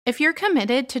If you're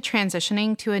committed to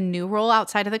transitioning to a new role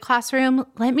outside of the classroom,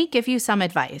 let me give you some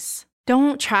advice.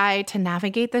 Don't try to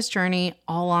navigate this journey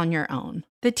all on your own.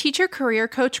 The Teacher Career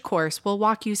Coach course will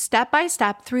walk you step by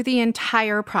step through the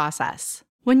entire process.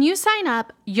 When you sign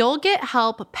up, you'll get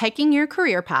help picking your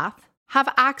career path,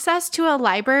 have access to a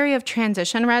library of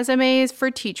transition resumes for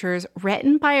teachers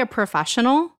written by a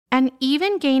professional, and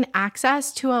even gain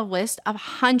access to a list of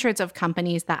hundreds of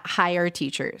companies that hire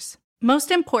teachers.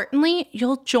 Most importantly,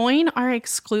 you'll join our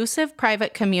exclusive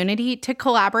private community to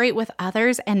collaborate with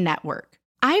others and network.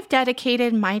 I've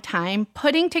dedicated my time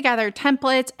putting together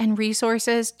templates and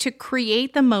resources to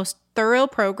create the most thorough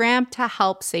program to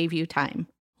help save you time.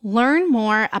 Learn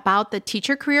more about the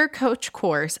Teacher Career Coach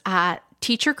course at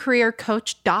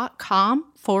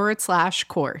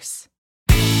teachercareercoach.com/course.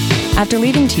 After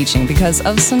leaving teaching because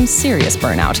of some serious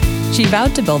burnout, she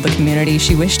vowed to build the community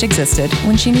she wished existed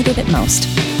when she needed it most.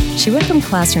 She went from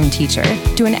classroom teacher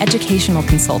to an educational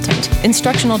consultant,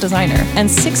 instructional designer, and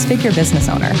six-figure business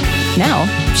owner. Now,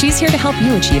 she's here to help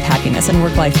you achieve happiness and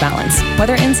work-life balance,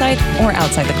 whether inside or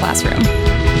outside the classroom.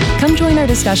 Come join our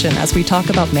discussion as we talk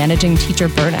about managing teacher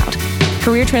burnout,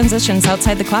 career transitions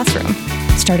outside the classroom,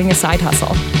 starting a side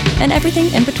hustle, and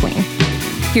everything in between.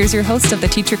 Here's your host of the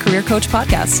Teacher Career Coach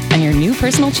podcast and your new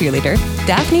personal cheerleader,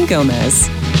 Daphne Gomez.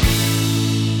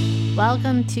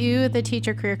 Welcome to the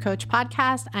Teacher Career Coach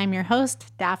podcast. I'm your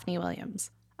host, Daphne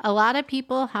Williams. A lot of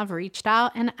people have reached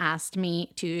out and asked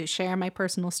me to share my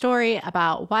personal story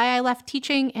about why I left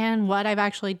teaching and what I've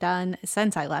actually done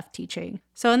since I left teaching.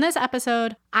 So in this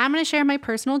episode, I'm going to share my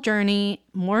personal journey,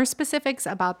 more specifics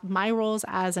about my roles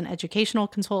as an educational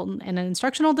consultant and an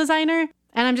instructional designer,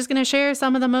 and I'm just going to share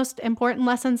some of the most important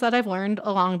lessons that I've learned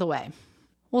along the way.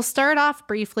 We'll start off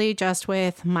briefly just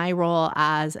with my role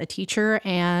as a teacher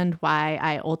and why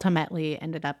I ultimately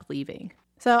ended up leaving.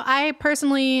 So I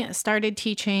personally started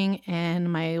teaching in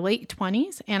my late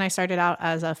 20s, and I started out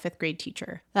as a fifth grade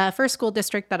teacher. The first school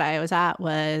district that I was at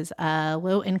was a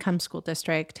low-income school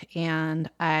district, and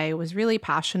I was really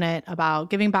passionate about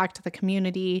giving back to the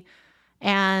community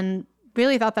and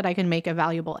really thought that I could make a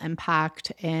valuable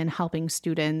impact in helping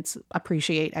students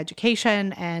appreciate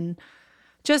education, and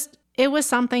just it was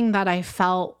something that I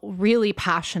felt really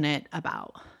passionate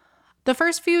about. The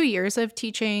first few years of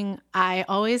teaching, I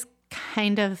always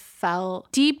kind of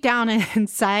felt deep down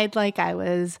inside like I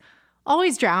was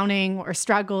always drowning or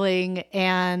struggling.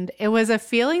 And it was a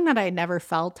feeling that I never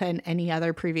felt in any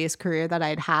other previous career that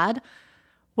I'd had,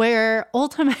 where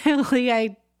ultimately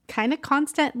I kind of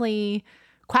constantly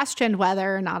questioned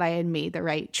whether or not I had made the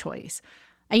right choice.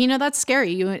 And that's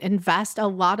scary. You invest a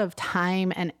lot of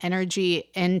time and energy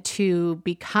into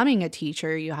becoming a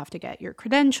teacher. You have to get your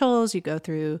credentials, you go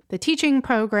through the teaching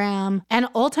program, and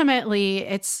ultimately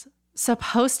it's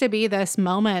supposed to be this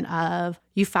moment of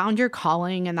you found your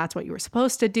calling and that's what you were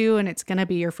supposed to do, and it's going to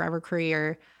be your forever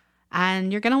career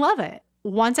and you're going to love it.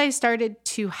 Once I started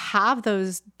to have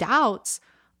those doubts,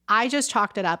 I just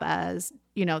chalked it up as,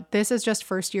 this is just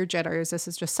first year jitters. This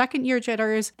is just second year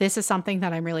jitters. This is something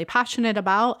that I'm really passionate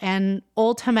about. And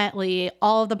ultimately,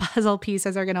 all of the puzzle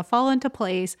pieces are going to fall into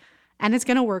place and it's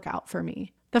going to work out for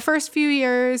me. The first few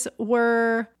years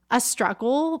were a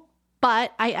struggle,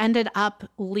 but I ended up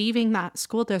leaving that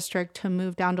school district to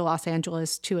move down to Los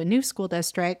Angeles to a new school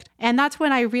district. And that's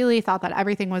when I really thought that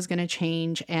everything was going to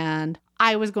change and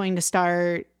I was going to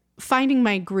start finding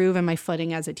my groove and my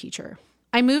footing as a teacher.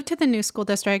 I moved to the new school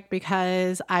district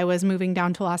because I was moving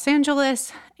down to Los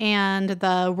Angeles, and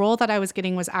the role that I was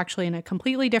getting was actually in a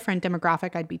completely different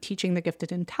demographic. I'd be teaching the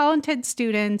gifted and talented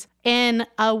students in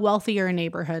a wealthier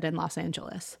neighborhood in Los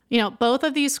Angeles. Both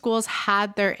of these schools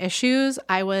had their issues.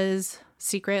 I was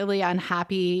secretly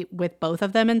unhappy with both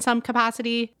of them in some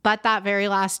capacity, but that very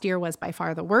last year was by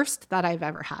far the worst that I've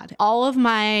ever had. All of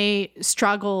my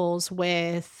struggles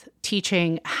with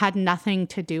teaching had nothing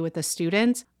to do with the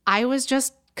students. I was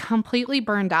just completely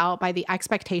burned out by the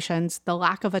expectations, the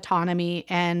lack of autonomy,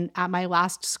 and at my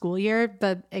last school year,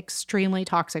 the extremely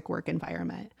toxic work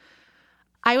environment.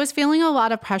 I was feeling a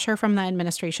lot of pressure from the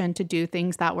administration to do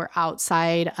things that were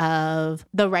outside of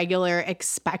the regular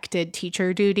expected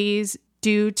teacher duties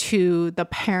due to the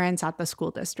parents at the school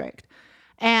district.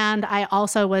 And I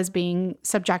also was being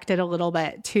subjected a little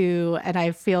bit to, and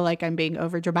I feel like I'm being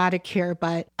overdramatic here,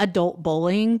 but adult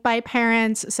bullying by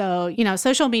parents. So,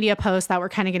 social media posts that were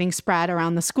kind of getting spread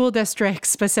around the school district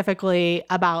specifically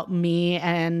about me.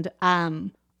 And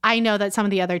I know that some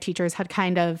of the other teachers had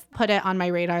kind of put it on my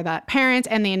radar that parents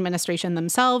and the administration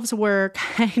themselves were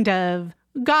kind of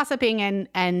gossiping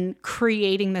and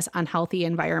creating this unhealthy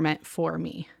environment for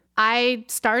me. I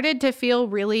started to feel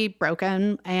really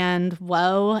broken and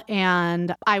low,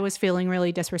 and I was feeling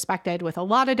really disrespected with a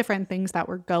lot of different things that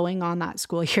were going on that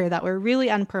school year that were really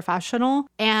unprofessional.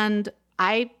 And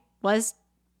I was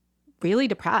really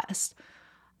depressed.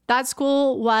 That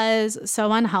school was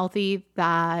so unhealthy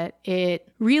that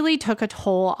it really took a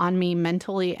toll on me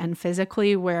mentally and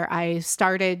physically, where I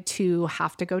started to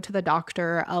have to go to the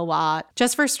doctor a lot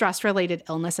just for stress-related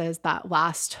illnesses that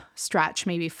last stretch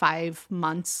maybe 5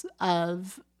 months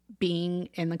of being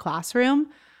in the classroom.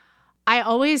 I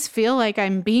always feel like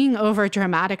I'm being over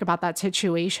dramatic about that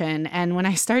situation. And when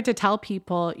I start to tell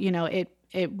people,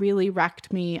 it really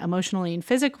wrecked me emotionally and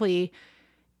physically,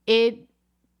 it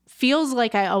feels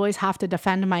like I always have to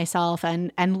defend myself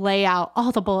and lay out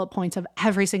all the bullet points of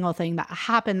every single thing that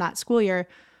happened that school year.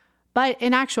 But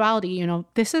in actuality,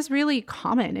 this is really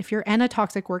common. If you're in a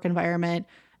toxic work environment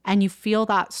and you feel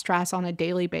that stress on a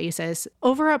daily basis,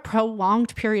 over a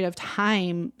prolonged period of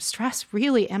time, stress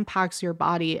really impacts your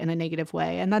body in a negative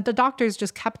way. And that the doctors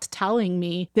just kept telling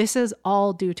me this is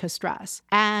all due to stress.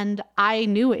 And I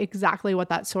knew exactly what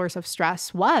that source of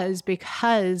stress was,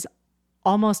 because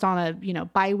almost on a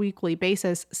bi-weekly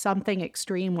basis, something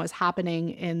extreme was happening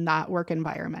in that work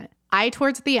environment.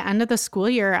 Towards the end of the school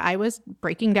year, I was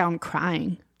breaking down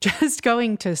crying, just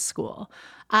going to school.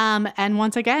 And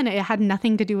once again, it had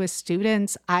nothing to do with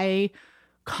students. I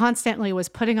constantly was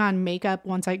putting on makeup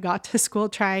once I got to school,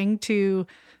 trying to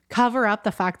cover up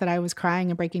the fact that I was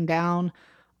crying and breaking down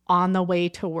on the way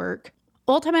to work.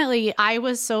 Ultimately, I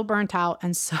was so burnt out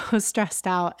and so stressed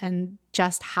out and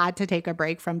just had to take a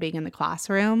break from being in the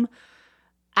classroom,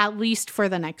 at least for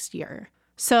the next year.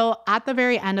 So at the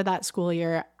very end of that school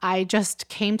year, I just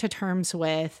came to terms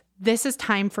with, this is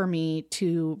time for me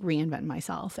to reinvent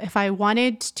myself. If I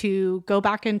wanted to go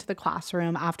back into the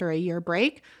classroom after a year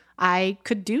break, I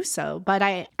could do so. But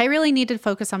I really needed to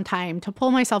focus some time to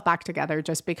pull myself back together,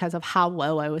 just because of how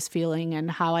low I was feeling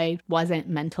and how I wasn't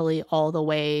mentally all the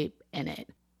way in it.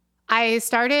 I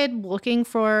started looking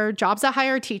for jobs that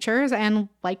hire teachers, and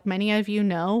like many of you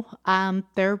know,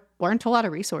 there weren't a lot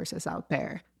of resources out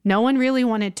there. No one really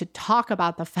wanted to talk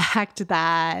about the fact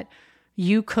that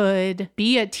you could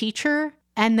be a teacher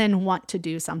and then want to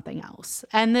do something else.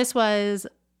 And this was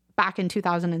back in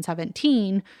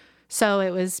 2017. So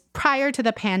it was prior to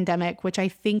the pandemic, which I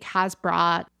think has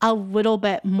brought a little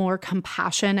bit more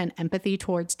compassion and empathy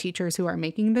towards teachers who are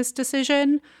making this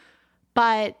decision.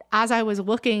 But as I was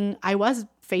looking, I was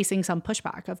facing some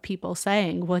pushback of people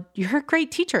saying, well, you're a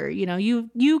great teacher.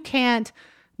 You can't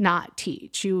not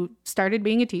teach. You started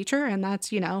being a teacher, and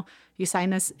that's, you sign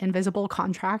this invisible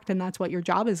contract, and that's what your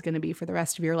job is going to be for the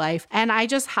rest of your life. And I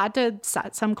just had to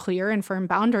set some clear and firm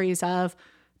boundaries of,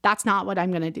 that's not what I'm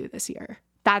going to do this year.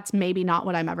 That's maybe not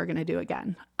what I'm ever going to do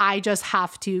again. I just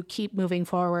have to keep moving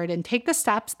forward and take the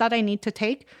steps that I need to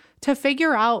take to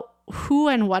figure out who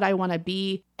and what I want to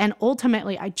be. And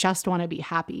ultimately, I just want to be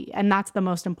happy. And that's the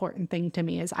most important thing to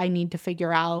me, is I need to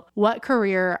figure out what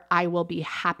career I will be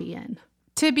happy in.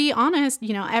 To be honest,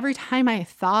 every time I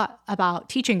thought about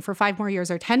teaching for 5 more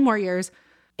years or 10 more years,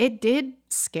 it did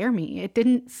scare me. It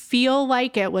didn't feel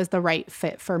like it was the right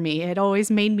fit for me. It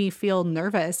always made me feel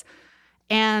nervous.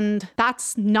 And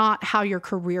that's not how your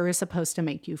career is supposed to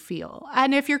make you feel.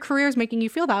 And if your career is making you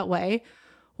feel that way,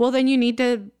 well, then you need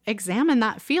to examine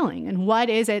that feeling and what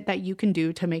is it that you can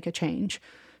do to make a change.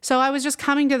 So I was just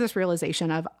coming to this realization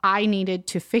of, I needed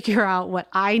to figure out what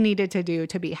I needed to do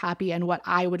to be happy and what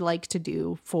I would like to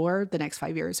do for the next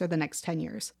 5 years or the next 10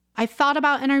 years. I thought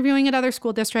about interviewing at other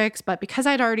school districts, but because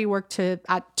I'd already worked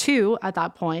at 2 at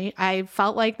that point, I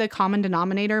felt like the common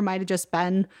denominator might have just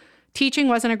been teaching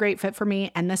wasn't a great fit for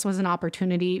me, and this was an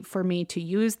opportunity for me to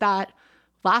use that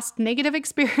last negative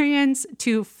experience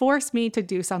to force me to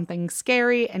do something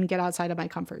scary and get outside of my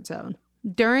comfort zone.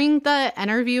 During the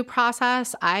interview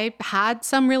process, I had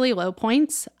some really low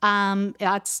points.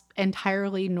 That's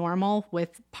entirely normal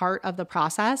with part of the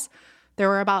process. There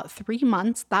were about 3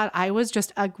 months that I was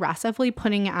just aggressively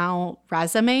putting out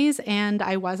resumes, and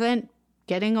I wasn't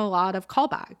getting a lot of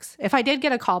callbacks. If I did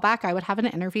get a callback, I would have an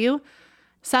interview.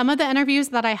 Some of the interviews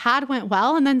that I had went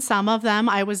well, and then some of them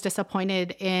I was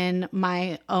disappointed in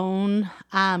my own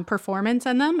performance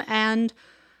in them. And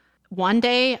one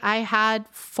day I had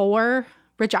 4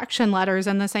 rejection letters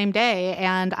in the same day,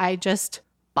 and I just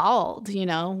bawled,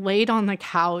 laid on the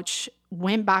couch,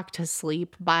 went back to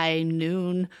sleep by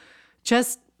noon,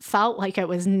 just felt like it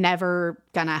was never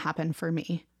gonna happen for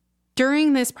me.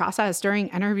 During this process, during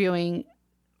interviewing,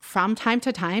 from time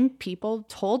to time, people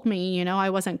told me,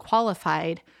 I wasn't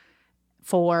qualified.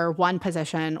 for one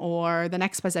position or the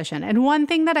next position. And one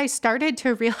thing that I started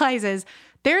to realize is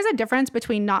there's a difference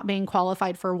between not being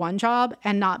qualified for one job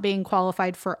and not being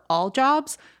qualified for all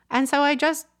jobs. And so I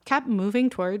just kept moving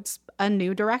towards a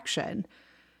new direction.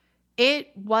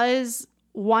 It was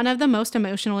one of the most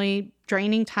emotionally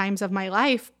draining times of my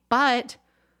life, but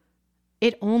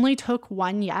it only took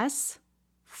one yes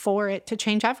for it to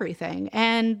change everything.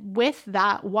 And with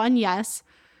that one yes,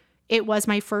 it was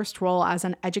my first role as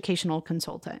an educational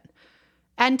consultant.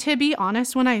 And to be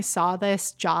honest, when I saw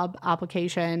this job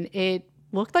application, it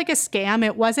looked like a scam.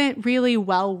 It wasn't really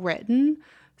well written.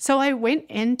 So I went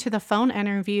into the phone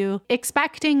interview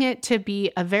expecting it to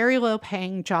be a very low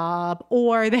paying job,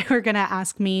 or they were going to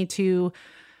ask me to,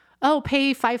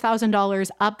 pay $5,000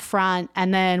 up front,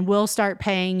 and then we'll start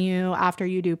paying you after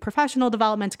you do professional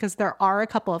development, because there are a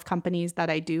couple of companies that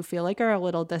I do feel like are a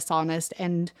little dishonest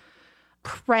and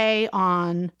prey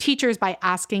on teachers by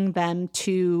asking them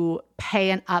to pay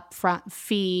an upfront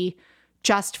fee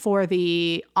just for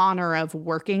the honor of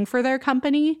working for their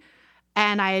company.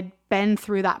 And I had been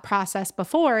through that process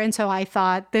before, and so I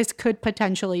thought this could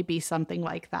potentially be something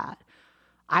like that.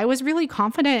 I was really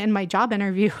confident in my job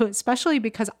interview, especially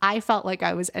because I felt like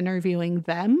I was interviewing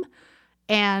them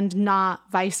and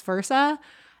not vice versa.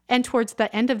 And towards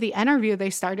the end of the interview, they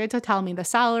started to tell me the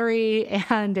salary,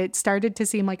 and it started to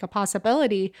seem like a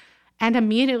possibility. And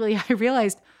immediately I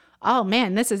realized, oh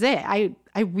man, this is it. I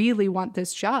really want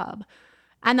this job.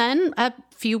 And then a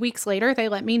few weeks later, they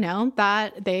let me know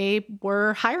that they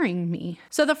were hiring me.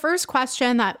 So the first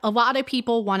question that a lot of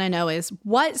people want to know is,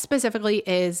 what specifically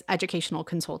is educational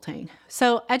consulting?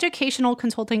 So educational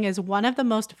consulting is one of the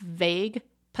most vague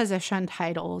position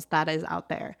titles that is out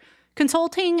there.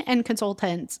 Consulting and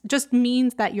consultants just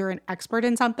means that you're an expert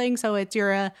in something. So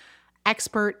you're an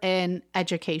expert in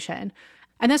education.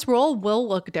 And this role will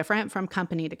look different from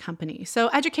company to company. So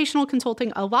educational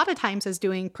consulting a lot of times is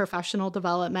doing professional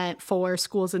development for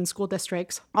schools and school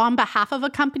districts on behalf of a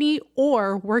company,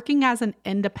 or working as an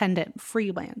independent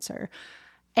freelancer.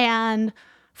 And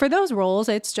for those roles,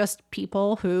 it's just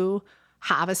people who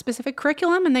have a specific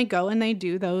curriculum and they go and they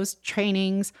do those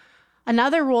trainings.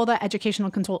 Another role that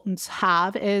educational consultants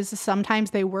have is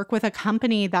sometimes they work with a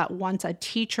company that wants a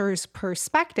teacher's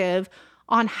perspective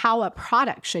on how a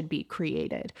product should be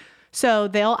created. So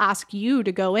they'll ask you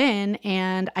to go in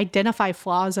and identify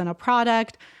flaws in a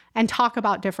product and talk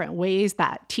about different ways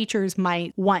that teachers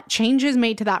might want changes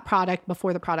made to that product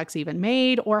before the product's even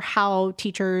made, or how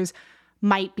teachers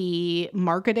might be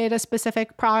marketed a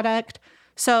specific product.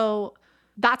 So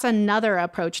that's another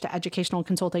approach to educational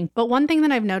consulting. But one thing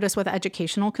that I've noticed with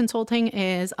educational consulting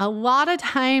is a lot of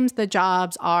times the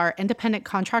jobs are independent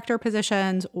contractor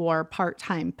positions or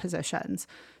part-time positions.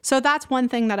 So that's one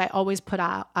thing that I always put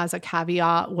out as a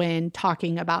caveat when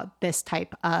talking about this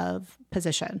type of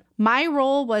position. My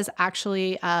role was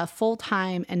actually a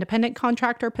full-time independent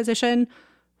contractor position,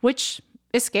 which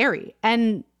is scary.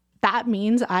 And that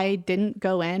means I didn't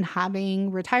go in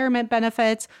having retirement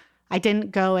benefits. I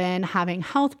didn't go in having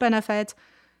health benefits,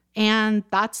 and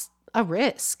that's a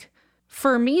risk.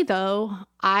 For me, though,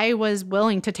 I was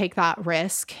willing to take that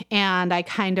risk, and I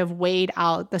kind of weighed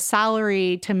out the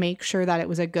salary to make sure that it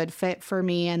was a good fit for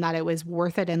me and that it was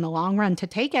worth it in the long run to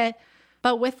take it.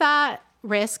 But with that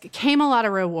risk came a lot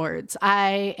of rewards.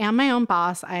 I am my own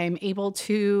boss. I'm able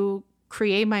to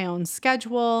create my own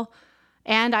schedule.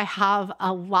 And I have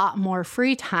a lot more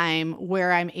free time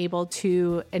where I'm able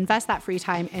to invest that free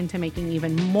time into making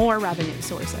even more revenue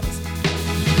sources.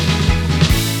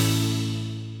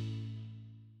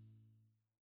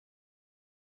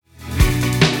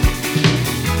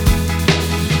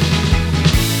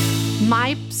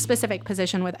 My specific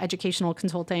position with educational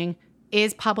consulting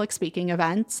is public speaking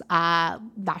events,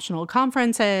 national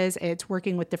conferences. It's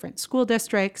working with different school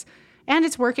districts, and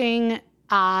it's working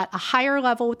at a higher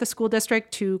level with the school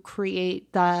district to create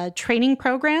the training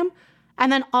program, and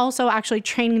then also actually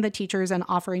training the teachers and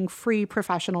offering free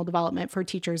professional development for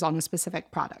teachers on a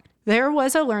specific product. There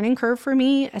was a learning curve for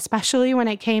me, especially when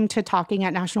it came to talking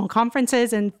at national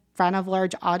conferences in front of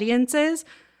large audiences,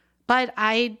 but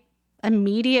I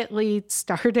immediately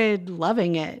started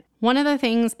loving it. One of the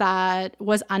things that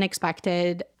was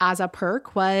unexpected as a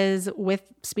perk was with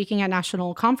speaking at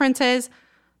national conferences,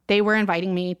 they were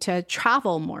inviting me to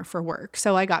travel more for work.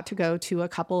 So I got to go to a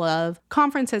couple of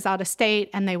conferences out of state,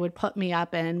 and they would put me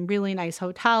up in really nice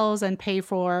hotels and pay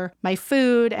for my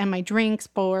food and my drinks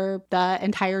for the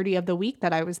entirety of the week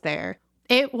that I was there.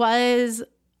 It was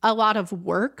a lot of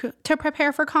work to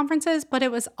prepare for conferences, but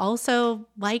it was also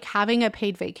like having a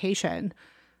paid vacation.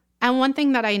 And one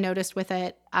thing that I noticed with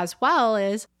it as well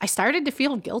is I started to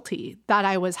feel guilty that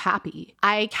I was happy.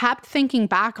 I kept thinking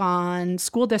back on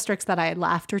school districts that I had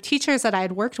left or teachers that I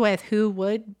had worked with who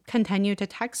would continue to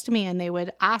text me and they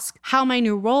would ask how my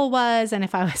new role was and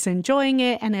if I was enjoying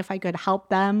it and if I could help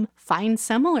them find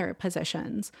similar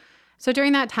positions. So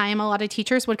during that time, a lot of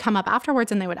teachers would come up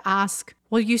afterwards and they would ask,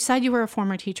 well, you said you were a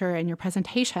former teacher in your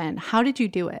presentation. How did you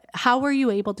do it? How were you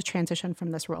able to transition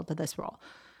from this role to this role?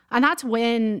 And that's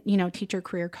when, teacher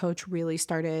career coach really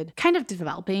started kind of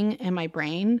developing in my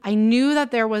brain. I knew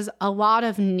that there was a lot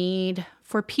of need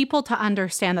for people to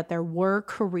understand that there were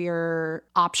career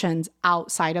options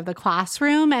outside of the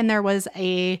classroom, and there was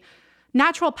a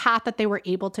natural path that they were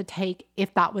able to take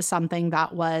if that was something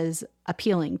that was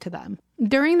appealing to them.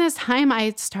 During this time,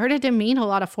 I started to meet a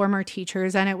lot of former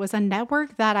teachers, and it was a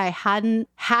network that I hadn't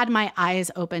had my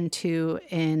eyes open to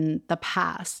in the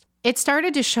past. It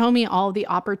started to show me all the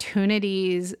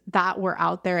opportunities that were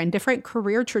out there and different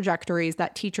career trajectories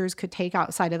that teachers could take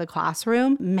outside of the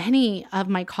classroom. Many of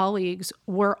my colleagues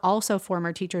were also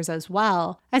former teachers as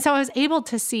well. And so I was able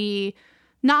to see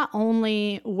not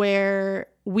only where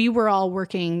we were all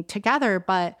working together,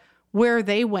 but where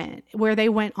they went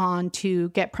on to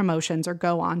get promotions or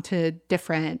go on to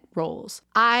different roles.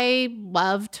 I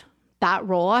loved that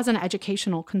role as an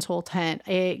educational consultant.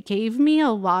 It gave me a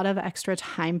lot of extra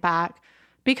time back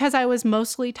because I was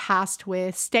mostly tasked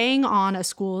with staying on a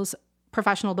school's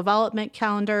professional development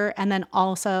calendar and then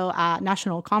also at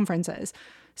national conferences.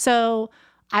 So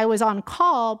I was on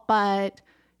call, but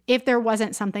if there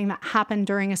wasn't something that happened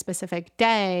during a specific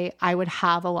day, I would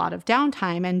have a lot of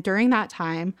downtime. And during that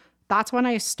time, that's when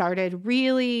I started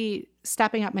really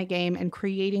stepping up my game and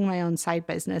creating my own side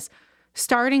business,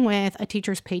 starting with a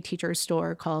Teachers Pay Teachers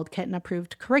store called Kitten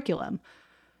Approved Curriculum.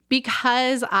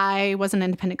 Because I was an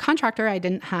independent contractor, I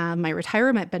didn't have my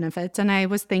retirement benefits. And I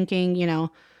was thinking,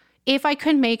 if I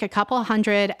could make a couple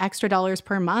 $100 extra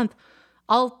per month,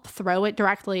 I'll throw it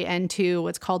directly into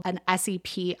what's called an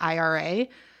SEP IRA.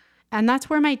 And that's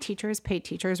where my Teachers Pay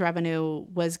Teachers revenue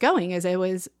was going, is it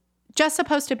was just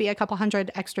supposed to be a couple $100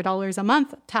 extra a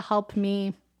month to help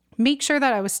me make sure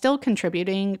that I was still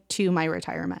contributing to my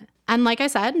retirement. And like I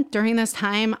said, during this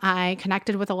time, I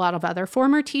connected with a lot of other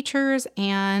former teachers,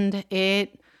 and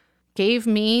it gave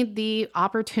me the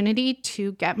opportunity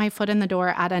to get my foot in the door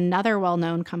at another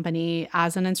well-known company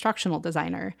as an instructional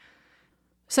designer.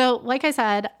 So like I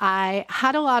said, I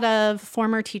had a lot of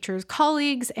former teachers,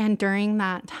 colleagues, and during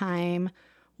that time,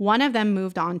 one of them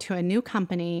moved on to a new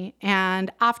company,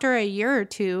 and after a year or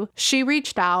two, she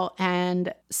reached out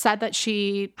and said that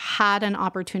she had an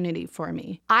opportunity for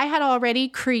me. I had already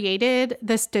created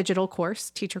this digital course,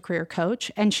 Teacher Career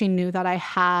Coach, and she knew that I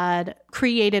had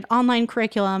created online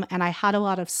curriculum and I had a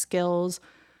lot of skills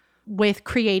with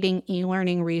creating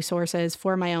e-learning resources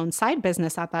for my own side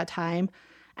business at that time.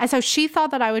 And so she thought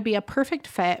that I would be a perfect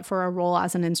fit for a role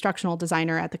as an instructional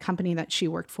designer at the company that she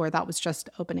worked for that was just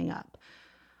opening up.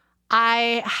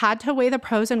 I had to weigh the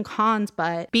pros and cons,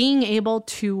 but being able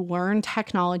to learn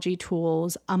technology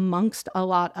tools amongst a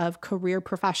lot of career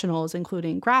professionals,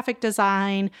 including graphic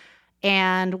design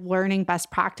and learning best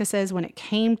practices when it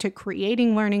came to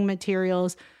creating learning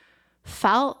materials,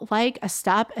 felt like a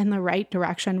step in the right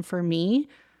direction for me.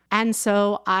 And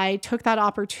so I took that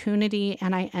opportunity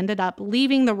and I ended up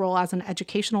leaving the role as an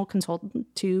educational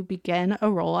consultant to begin a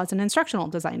role as an instructional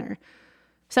designer.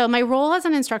 So my role as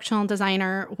an instructional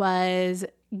designer was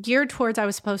geared towards I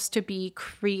was supposed to be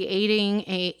creating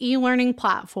an e-learning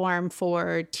platform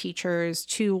for teachers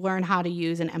to learn how to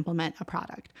use and implement a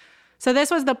product. So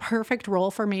this was the perfect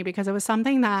role for me because it was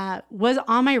something that was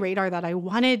on my radar that I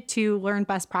wanted to learn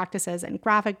best practices in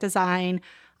graphic design.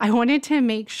 I wanted to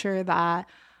make sure that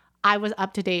I was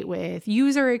up to date with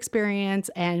user experience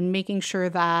and making sure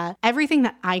that everything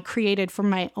that I created for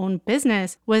my own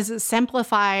business was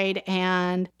simplified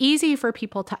and easy for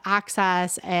people to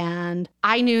access. And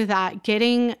I knew that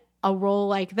getting a role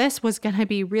like this was going to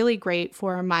be really great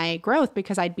for my growth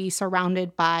because I'd be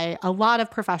surrounded by a lot of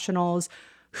professionals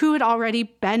who had already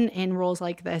been in roles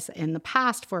like this in the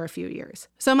past for a few years.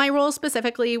 So my role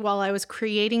specifically while I was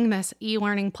creating this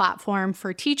e-learning platform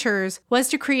for teachers was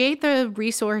to create the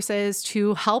resources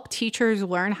to help teachers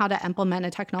learn how to implement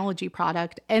a technology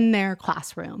product in their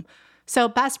classroom. So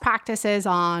best practices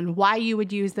on why you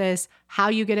would use this, how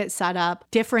you get it set up,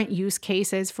 different use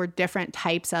cases for different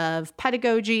types of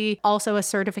pedagogy, also a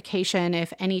certification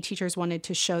if any teachers wanted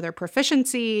to show their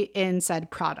proficiency in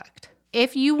said product.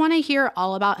 If you want to hear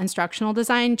all about instructional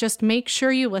design, just make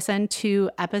sure you listen to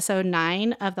episode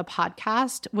 9 of the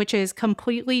podcast, which is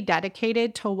completely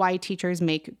dedicated to why teachers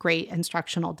make great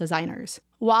instructional designers.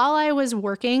 While I was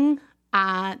working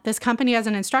at this company as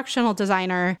an instructional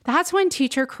designer, that's when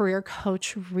Teacher Career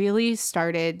Coach really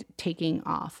started taking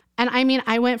off. And I mean,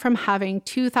 I went from having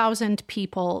 2,000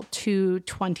 people to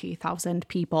 20,000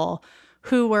 people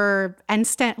who were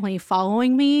instantly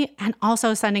following me and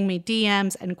also sending me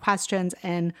DMs and questions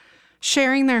and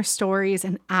sharing their stories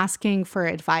and asking for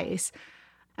advice.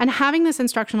 And having this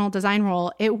instructional design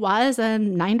role, it was a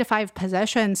 9-to-5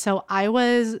 position. So I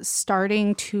was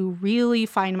starting to really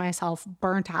find myself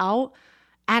burnt out.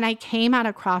 And I came at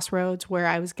a crossroads where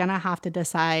I was going to have to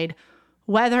decide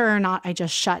whether or not I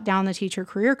just shut down the Teacher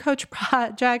Career Coach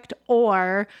project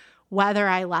or whether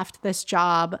I left this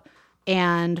job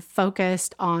and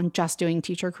focused on just doing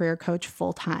Teacher Career Coach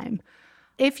full time.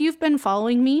 If you've been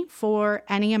following me for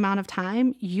any amount of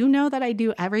time, you know that I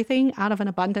do everything out of an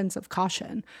abundance of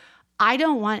caution. I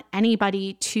don't want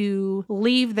anybody to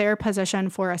leave their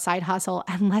position for a side hustle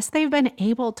unless they've been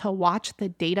able to watch the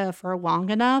data for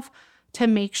long enough to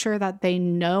make sure that they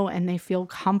know and they feel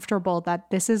comfortable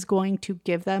that this is going to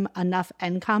give them enough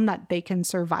income that they can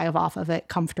survive off of it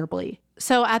comfortably.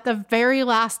 So at the very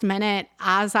last minute,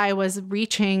 as I was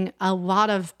reaching a lot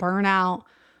of burnout,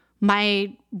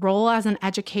 my role as an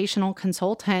educational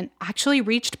consultant actually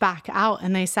reached back out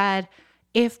and they said,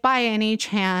 if by any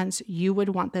chance you would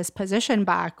want this position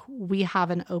back, we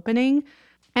have an opening.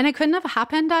 And it couldn't have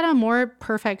happened at a more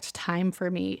perfect time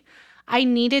for me. I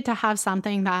needed to have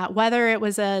something that, whether it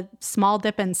was a small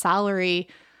dip in salary,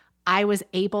 I was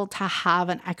able to have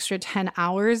an extra 10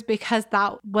 hours because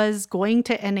that was going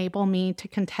to enable me to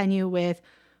continue with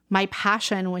my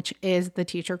passion, which is the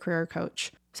Teacher Career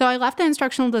Coach. So I left the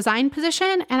instructional design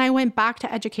position and I went back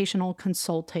to educational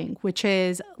consulting, which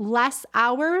is less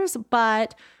hours,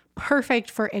 but perfect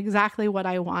for exactly what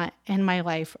I want in my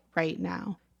life right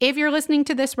now. If you're listening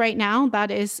to this right now,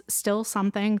 that is still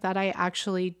something that I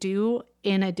actually do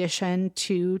in addition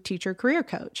to Teacher Career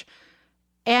Coach.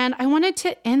 And I wanted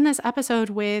to end this episode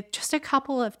with just a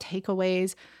couple of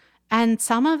takeaways and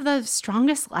some of the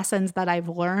strongest lessons that I've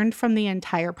learned from the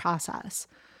entire process.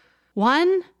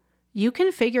 One, you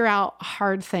can figure out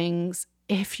hard things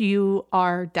if you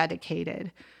are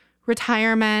dedicated.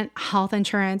 Retirement, health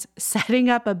insurance, setting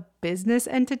up a business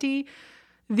entity,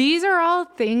 these are all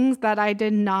things that I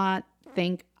did not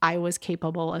think I was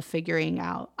capable of figuring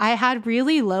out. I had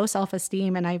really low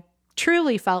self-esteem and I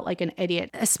truly felt like an idiot,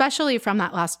 especially from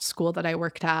that last school that I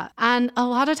worked at. And a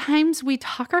lot of times we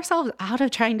talk ourselves out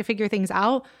of trying to figure things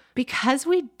out because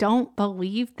we don't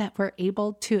believe that we're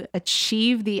able to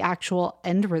achieve the actual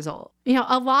end result. You know,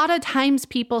 a lot of times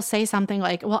people say something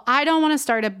like, well, I don't want to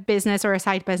start a business or a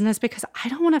side business because I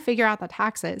don't want to figure out the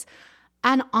taxes.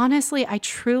 And honestly, I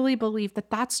truly believe that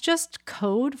that's just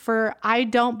code for I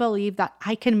don't believe that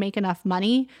I can make enough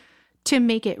money to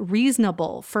make it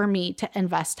reasonable for me to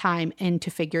invest time into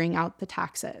figuring out the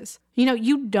taxes. You know,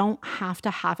 you don't have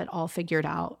to have it all figured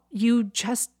out. You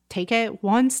just take it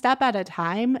one step at a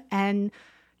time and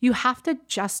you have to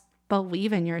just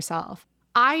believe in yourself.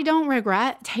 I don't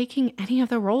regret taking any of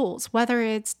the roles, whether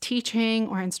it's teaching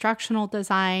or instructional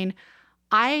design.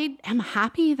 I am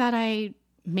happy that I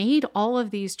made all of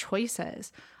these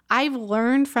choices. I've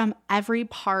learned from every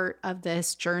part of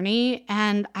this journey,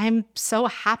 and I'm so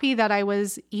happy that I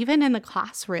was even in the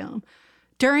classroom.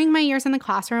 During my years in the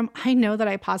classroom, I know that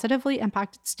I positively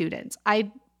impacted students.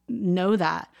 I know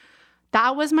that.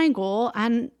 That was my goal,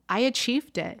 and I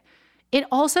achieved it. It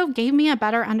also gave me a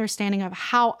better understanding of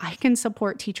how I can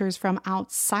support teachers from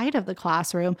outside of the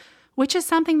classroom, which is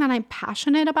something that I'm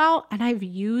passionate about, and I've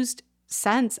used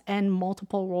since in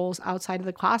multiple roles outside of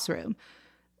the classroom.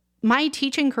 My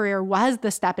teaching career was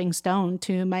the stepping stone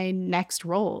to my next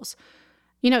roles.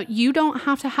 You know, you don't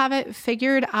have to have it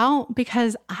figured out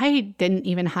because I didn't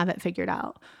even have it figured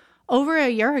out. Over a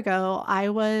year ago, I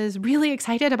was really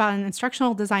excited about an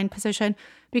instructional design position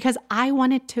because I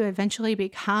wanted to eventually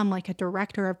become like a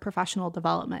director of professional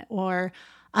development or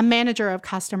a manager of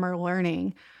customer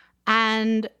learning.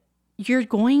 And you're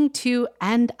going to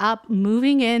end up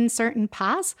moving in certain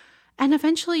paths, and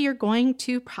eventually you're going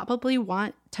to probably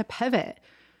want to pivot.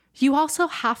 You also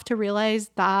have to realize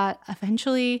that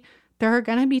eventually there are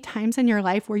going to be times in your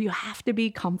life where you have to be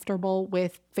comfortable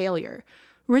with failure.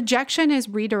 Rejection is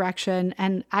redirection,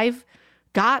 and I've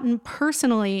gotten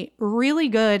personally really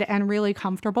good and really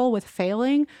comfortable with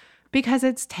failing because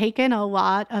it's taken a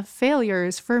lot of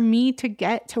failures for me to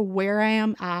get to where I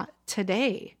am at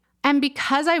today. And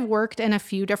because I've worked in a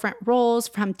few different roles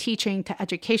from teaching to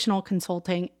educational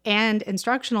consulting and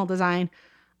instructional design,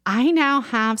 I now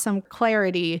have some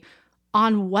clarity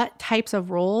on what types of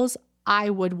roles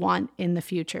I would want in the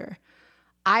future.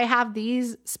 I have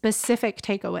these specific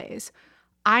takeaways.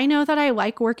 I know that I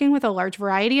like working with a large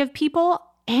variety of people,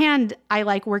 and I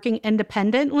like working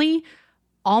independently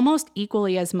almost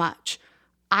equally as much.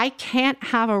 I can't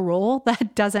have a role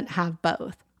that doesn't have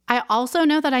both. I also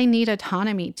know that I need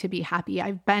autonomy to be happy.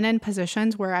 I've been in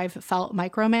positions where I've felt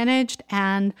micromanaged,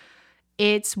 and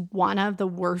it's one of the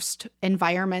worst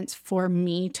environments for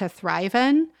me to thrive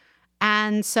in.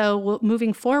 And so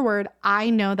moving forward, I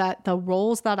know that the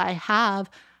roles that I have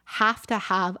to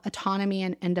have autonomy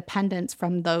and independence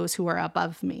from those who are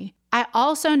above me. I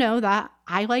also know that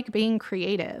I like being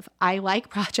creative. I like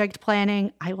project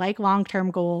planning. I like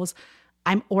long-term goals.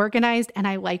 I'm organized, and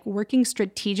I like working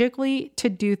strategically to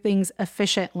do things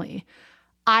efficiently.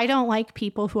 I don't like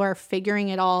people who are figuring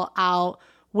it all out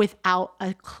without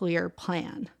a clear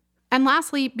plan. And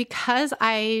lastly, because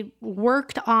I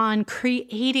worked on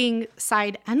creating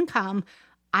side income,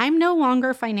 I'm no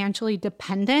longer financially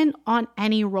dependent on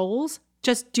any roles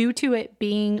just due to it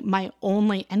being my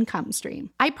only income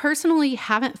stream. I personally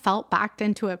haven't felt backed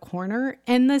into a corner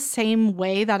in the same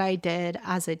way that I did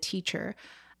as a teacher.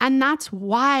 And that's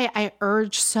why I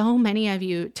urge so many of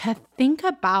you to think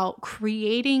about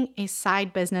creating a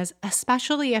side business,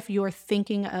 especially if you're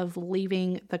thinking of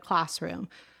leaving the classroom.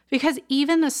 Because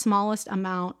even the smallest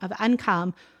amount of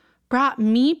income brought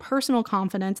me personal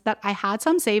confidence that I had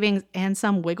some savings and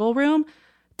some wiggle room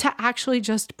to actually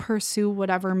just pursue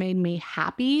whatever made me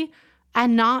happy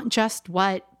and not just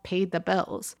what paid the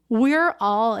bills. We're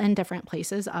all in different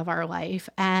places of our life,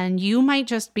 and you might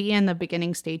just be in the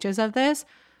beginning stages of this.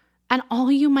 And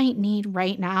all you might need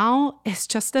right now is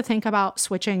just to think about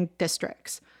switching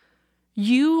districts.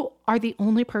 You are the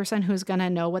only person who's going to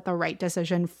know what the right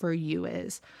decision for you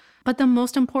is. But the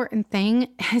most important thing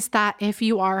is that if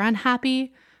you are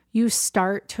unhappy, you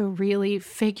start to really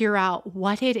figure out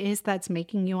what it is that's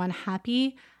making you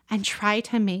unhappy and try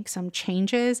to make some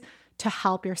changes to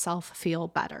help yourself feel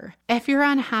better. If you're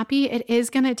unhappy, it is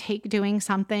going to take doing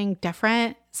something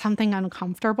different, something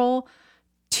uncomfortable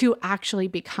to actually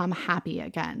become happy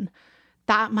again.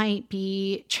 That might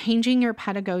be changing your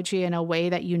pedagogy in a way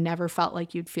that you never felt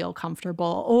like you'd feel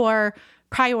comfortable, or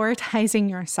prioritizing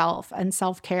yourself and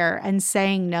self-care and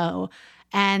saying no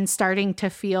and starting to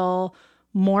feel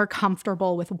more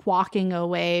comfortable with walking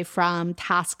away from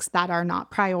tasks that are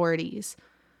not priorities.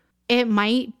 It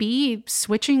might be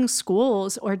switching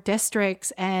schools or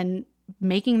districts and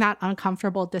making that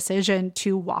uncomfortable decision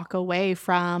to walk away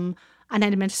from an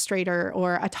administrator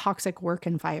or a toxic work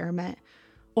environment.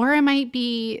 Or it might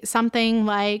be something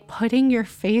like putting your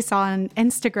face on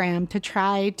Instagram to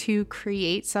try to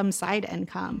create some side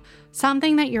income,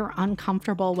 something that you're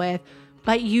uncomfortable with,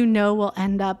 but you know will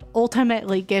end up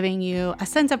ultimately giving you a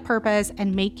sense of purpose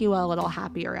and make you a little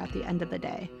happier at the end of the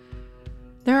day.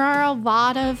 There are a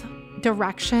lot of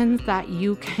directions that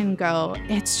you can go.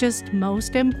 It's just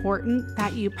most important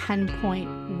that you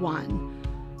pinpoint one.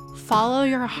 Follow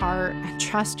your heart and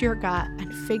trust your gut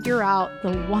and figure out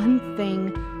the one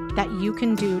thing that you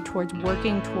can do towards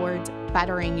working towards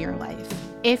bettering your life.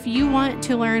 If you want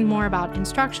to learn more about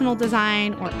instructional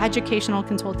design or educational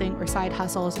consulting or side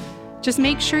hustles, just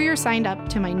make sure you're signed up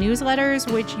to my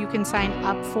newsletters, which you can sign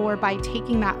up for by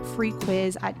taking that free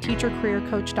quiz at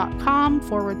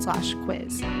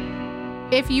teachercareercoach.com/quiz.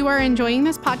 If you are enjoying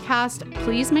this podcast,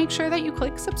 please make sure that you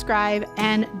click subscribe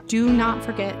and do not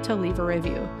forget to leave a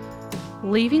review.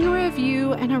 Leaving a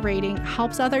review and a rating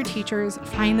helps other teachers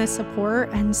find this support,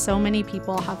 and so many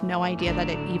people have no idea that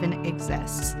it even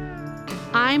exists.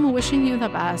 I'm wishing you the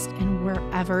best in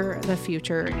wherever the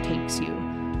future takes you,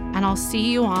 and I'll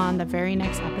see you on the very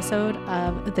next episode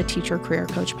of the Teacher Career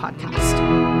Coach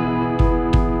podcast.